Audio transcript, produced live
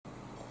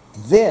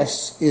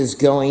This is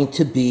going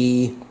to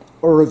be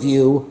a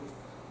review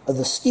of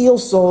the Steele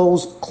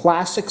Souls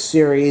Classic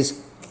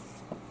Series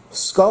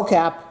skull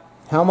cap,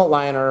 helmet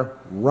liner,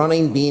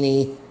 running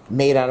beanie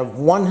made out of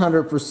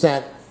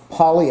 100%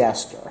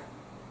 polyester.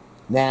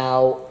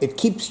 Now, it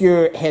keeps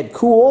your head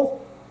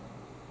cool,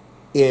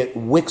 it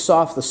wicks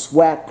off the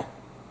sweat,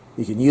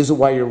 you can use it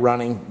while you're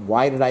running.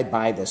 Why did I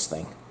buy this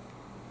thing?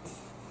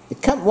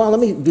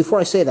 Before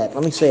I say that,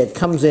 let me say it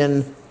comes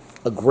in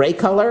a gray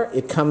color,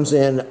 it comes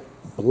in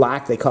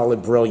black, they call it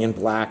brilliant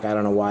black, I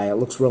don't know why, it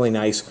looks really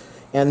nice,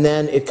 and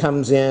then it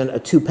comes in a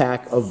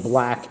 2-pack of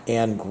black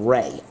and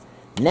gray.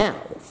 Now,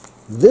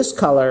 this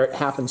color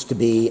happens to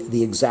be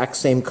the exact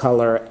same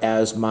color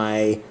as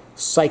my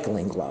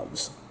cycling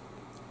gloves.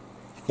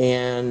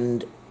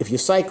 And if you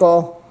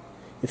cycle,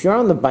 if you're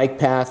on the bike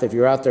path, if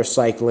you're out there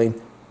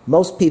cycling,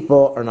 most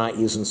people are not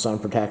using sun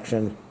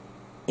protection,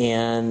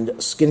 and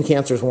skin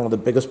cancer is one of the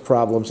biggest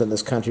problems in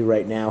this country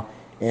right now,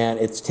 and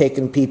it's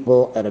taken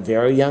people at a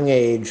very young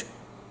age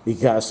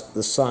because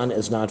the sun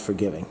is not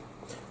forgiving.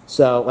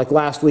 So, like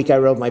last week I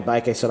rode my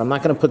bike, I said I'm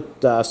not going to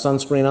put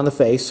sunscreen on the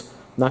face,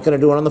 I'm not going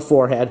to do it on the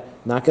forehead,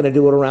 not going to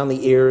do it around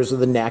the ears or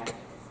the neck,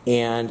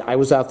 and I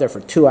was out there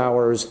for 2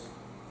 hours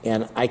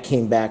and I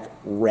came back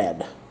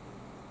red.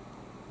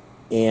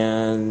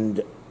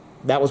 And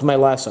that was my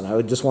lesson.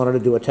 I just wanted to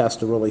do a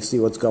test to really see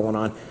what's going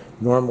on.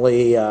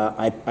 Normally,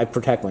 I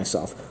protect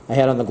myself. I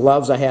had on the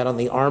gloves, I had on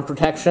the arm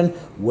protection.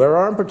 Wear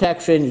arm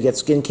protection, you get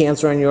skin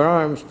cancer on your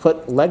arms,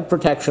 put leg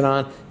protection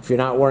on. If you're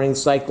not wearing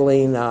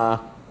cycling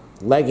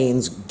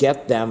leggings,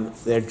 get them.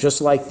 They're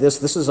just like this.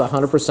 This is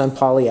 100%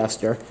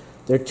 polyester.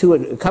 There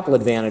are a couple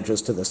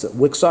advantages to this. It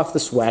wicks off the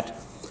sweat,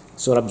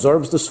 so it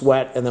absorbs the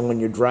sweat, and then when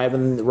you're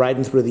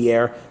riding through the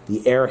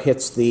air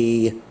hits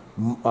the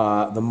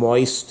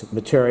moist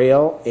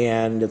material,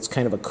 and it's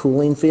kind of a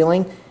cooling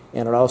feeling,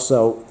 and it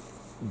also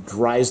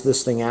dries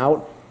this thing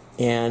out.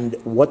 And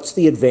what's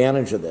the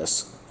advantage of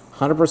this?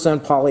 100%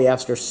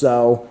 polyester,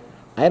 so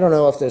I don't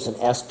know if there's an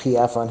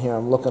SPF on here.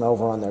 I'm looking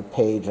over on their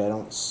page. I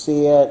don't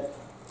see it,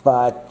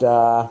 but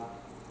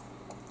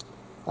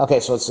okay,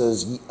 so it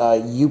says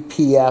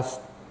UPF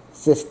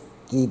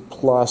 50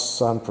 plus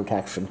sun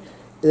protection.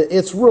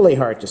 It's really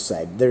hard to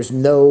say. There's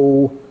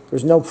no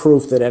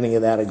proof that any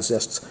of that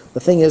exists. The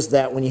thing is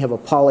that when you have a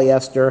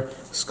polyester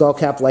skull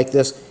cap like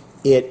this,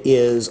 it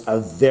is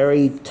a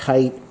very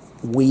tight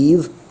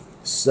weave,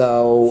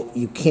 so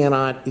you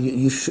cannot,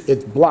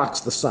 it blocks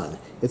the sun.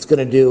 It's going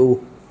to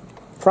do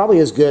probably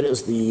as good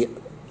as the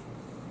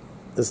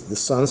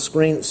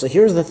sunscreen. So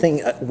here's the thing,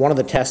 one of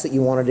the tests that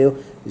you want to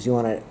do is you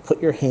want to put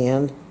your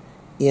hand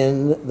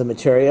in the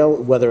material,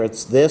 whether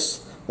it's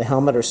this, the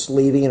helmet or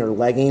sleeving or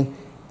legging,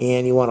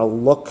 and you want to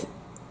look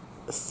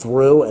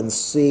through and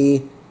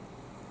see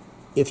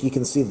if you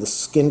can see the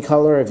skin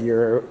color of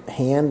your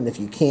hand, and if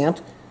you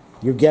can't,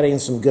 you're getting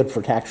some good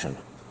protection.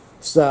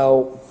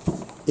 So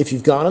if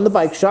you've gone in the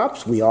bike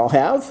shops, we all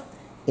have,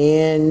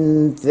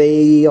 and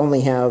they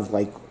only have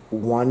like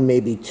 1,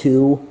 maybe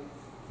 2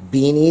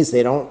 beanies.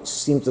 They don't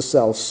seem to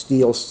sell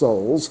Steele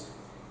Souls,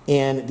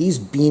 and these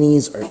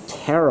beanies are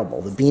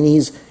terrible. The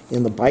beanies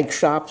in the bike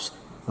shops,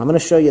 I'm going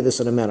to show you this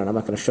in a minute. I'm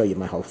not going to show you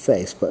my whole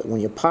face, but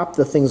when you pop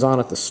the things on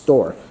at the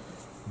store,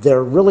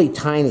 they're really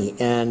tiny,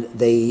 and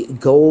they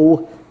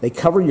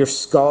cover your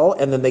skull,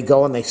 and then they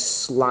go and they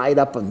slide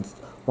up and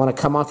want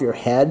to come off your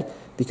head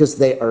because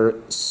they are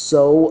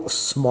so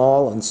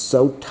small and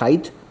so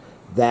tight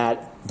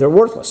that they're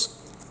worthless.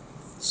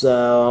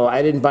 So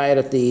I didn't buy it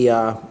at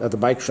the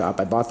bike shop.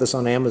 I bought this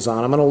on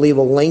Amazon. I'm going to leave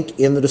a link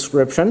in the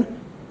description.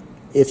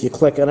 If you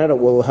click on it, it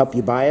will help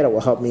you buy it. It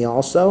will help me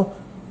also.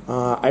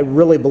 I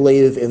really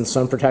believe in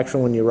sun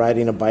protection when you're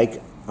riding a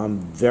bike. I'm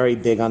very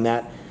big on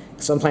that.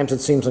 Sometimes it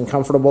seems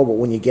uncomfortable, but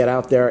when you get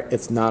out there,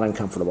 it's not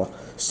uncomfortable.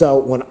 So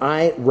when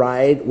I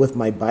ride with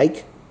my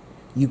bike,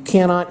 you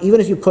cannot,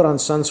 even if you put on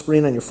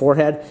sunscreen on your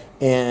forehead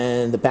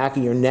and the back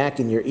of your neck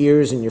and your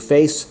ears and your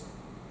face,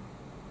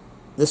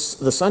 the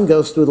sun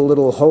goes through the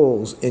little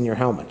holes in your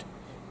helmet.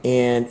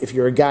 And if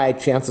you're a guy,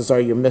 chances are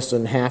you're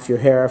missing half your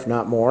hair, if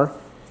not more.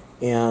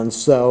 And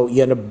so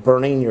you end up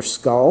burning your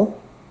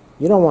skull.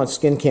 You don't want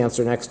skin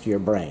cancer next to your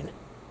brain.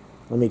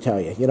 Let me tell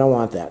you, you don't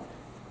want that.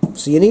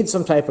 So you need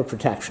some type of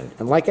protection.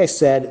 And like I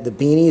said, the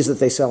beanies that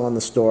they sell in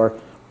the store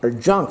are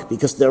junk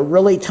because they're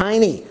really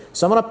tiny.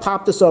 So I'm going to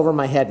pop this over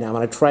my head now. I'm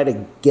going to try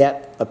to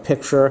get a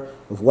picture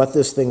of what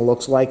this thing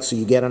looks like so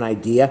you get an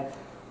idea.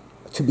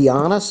 To be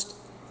honest,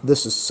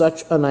 this is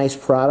such a nice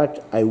product.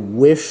 I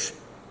wish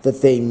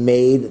that they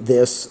made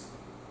this,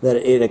 that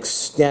it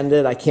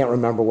extended. I can't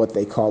remember what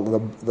they call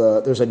it.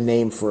 There's a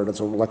name for it. It's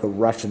like a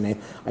Russian name.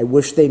 I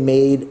wish they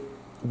made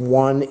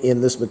one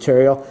in this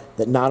material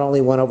that not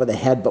only went over the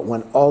head but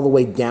went all the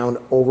way down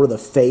over the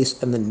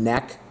face and the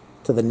neck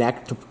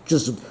to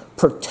just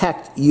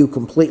protect you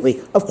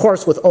completely. Of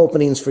course, with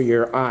openings for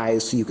your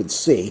eyes so you could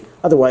see.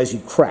 Otherwise,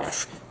 you'd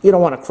crash. You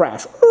don't want to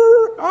crash.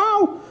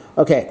 Oh!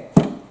 Okay,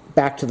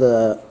 back to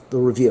the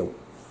review.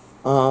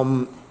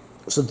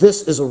 So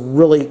this is a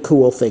really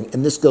cool thing,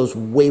 and this goes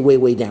way, way,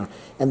 way down.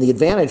 And the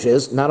advantage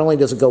is, not only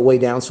does it go way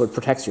down so it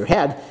protects your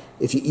head,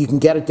 if you can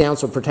get it down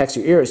so it protects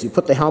your ears. You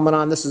put the helmet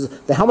on,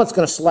 the helmet's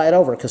going to slide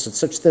over because it's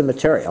such thin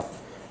material.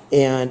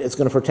 And it's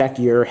going to protect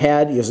your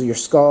head, your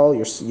skull,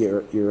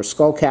 your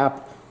skull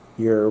cap,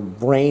 your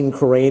brain,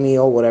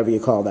 cranial, whatever you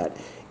call that.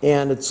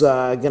 And it's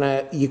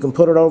you can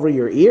put it over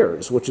your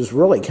ears, which is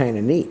really kind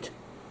of neat.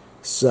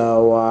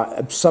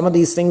 So some of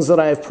these things that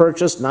I've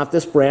purchased, not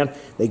this brand,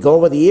 they go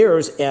over the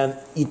ears and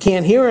you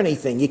can't hear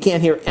anything. You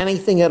can't hear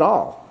anything at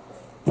all.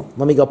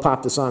 Let me go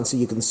pop this on so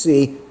you can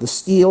see the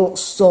Steele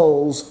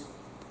Soles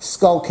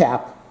skull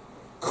cap,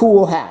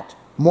 cool hat,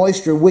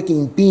 moisture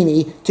wicking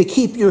beanie to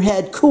keep your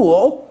head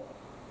cool.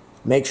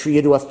 Make sure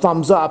you do a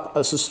thumbs up,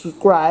 a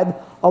subscribe,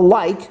 a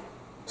like.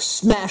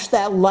 Smash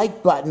that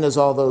like button, as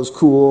all those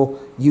cool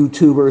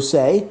YouTubers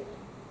say.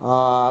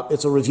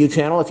 It's a review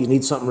channel. If you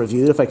need something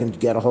reviewed, if I can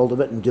get a hold of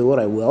it and do it,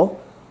 I will.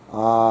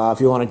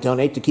 If you want to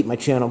donate to keep my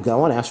channel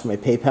going, ask for my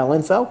PayPal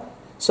info.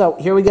 So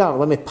here we go.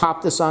 Let me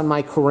pop this on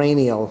my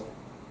cranial.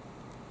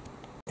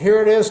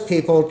 Here it is,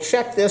 people.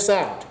 Check this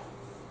out.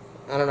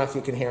 I don't know if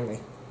you can hear me.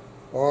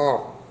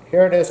 Oh,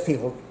 here it is,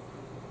 people.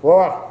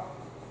 Whoa.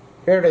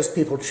 Here it is,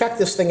 people. Check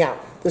this thing out.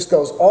 This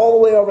goes all the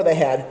way over the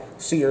head,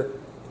 so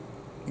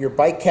your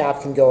bike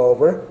cap can go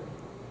over.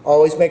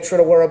 Always make sure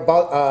to wear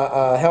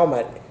a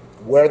helmet.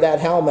 Wear that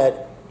helmet.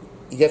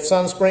 You get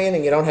sunscreen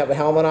and you don't have a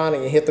helmet on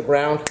and you hit the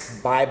ground,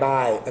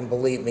 bye-bye. And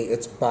believe me,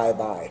 it's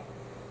bye-bye.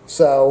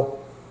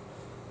 So,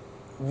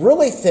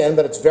 really thin,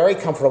 but it's very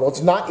comfortable.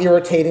 It's not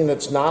irritating,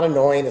 it's not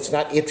annoying, it's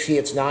not itchy,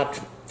 it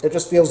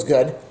just feels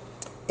good.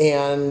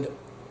 And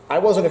I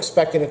wasn't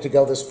expecting it to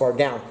go this far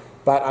down,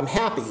 but I'm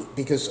happy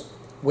because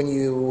when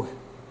you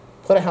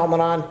put a helmet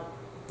on,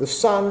 the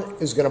sun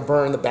is going to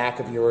burn the back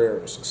of your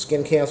ears.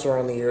 Skin cancer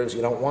on the ears,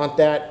 you don't want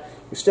that.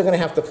 You're still going to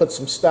have to put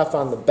some stuff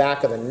on the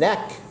back of the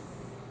neck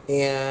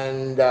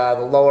and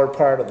the lower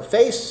part of the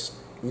face.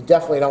 You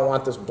definitely don't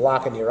want this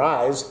blocking your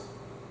eyes.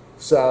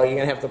 So you're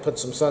going to have to put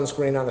some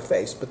sunscreen on the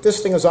face. But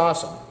this thing is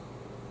awesome.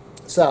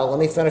 So let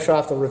me finish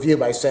off the review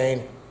by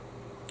saying,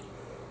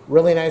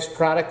 really nice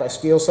product by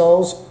Steele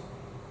Soles.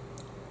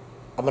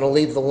 I'm going to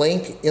leave the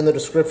link in the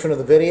description of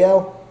the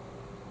video.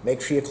 Make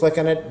sure you click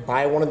on it.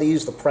 Buy one of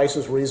these. The price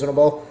is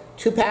reasonable.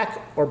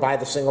 2-pack or buy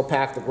the single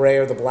pack, the gray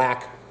or the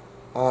black.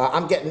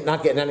 I'm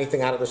not getting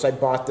anything out of this. I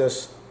bought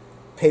this,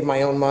 paid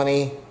my own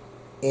money,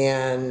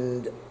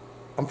 and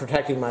I'm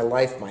protecting my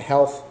life, my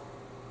health.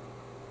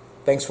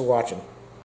 Thanks for watching.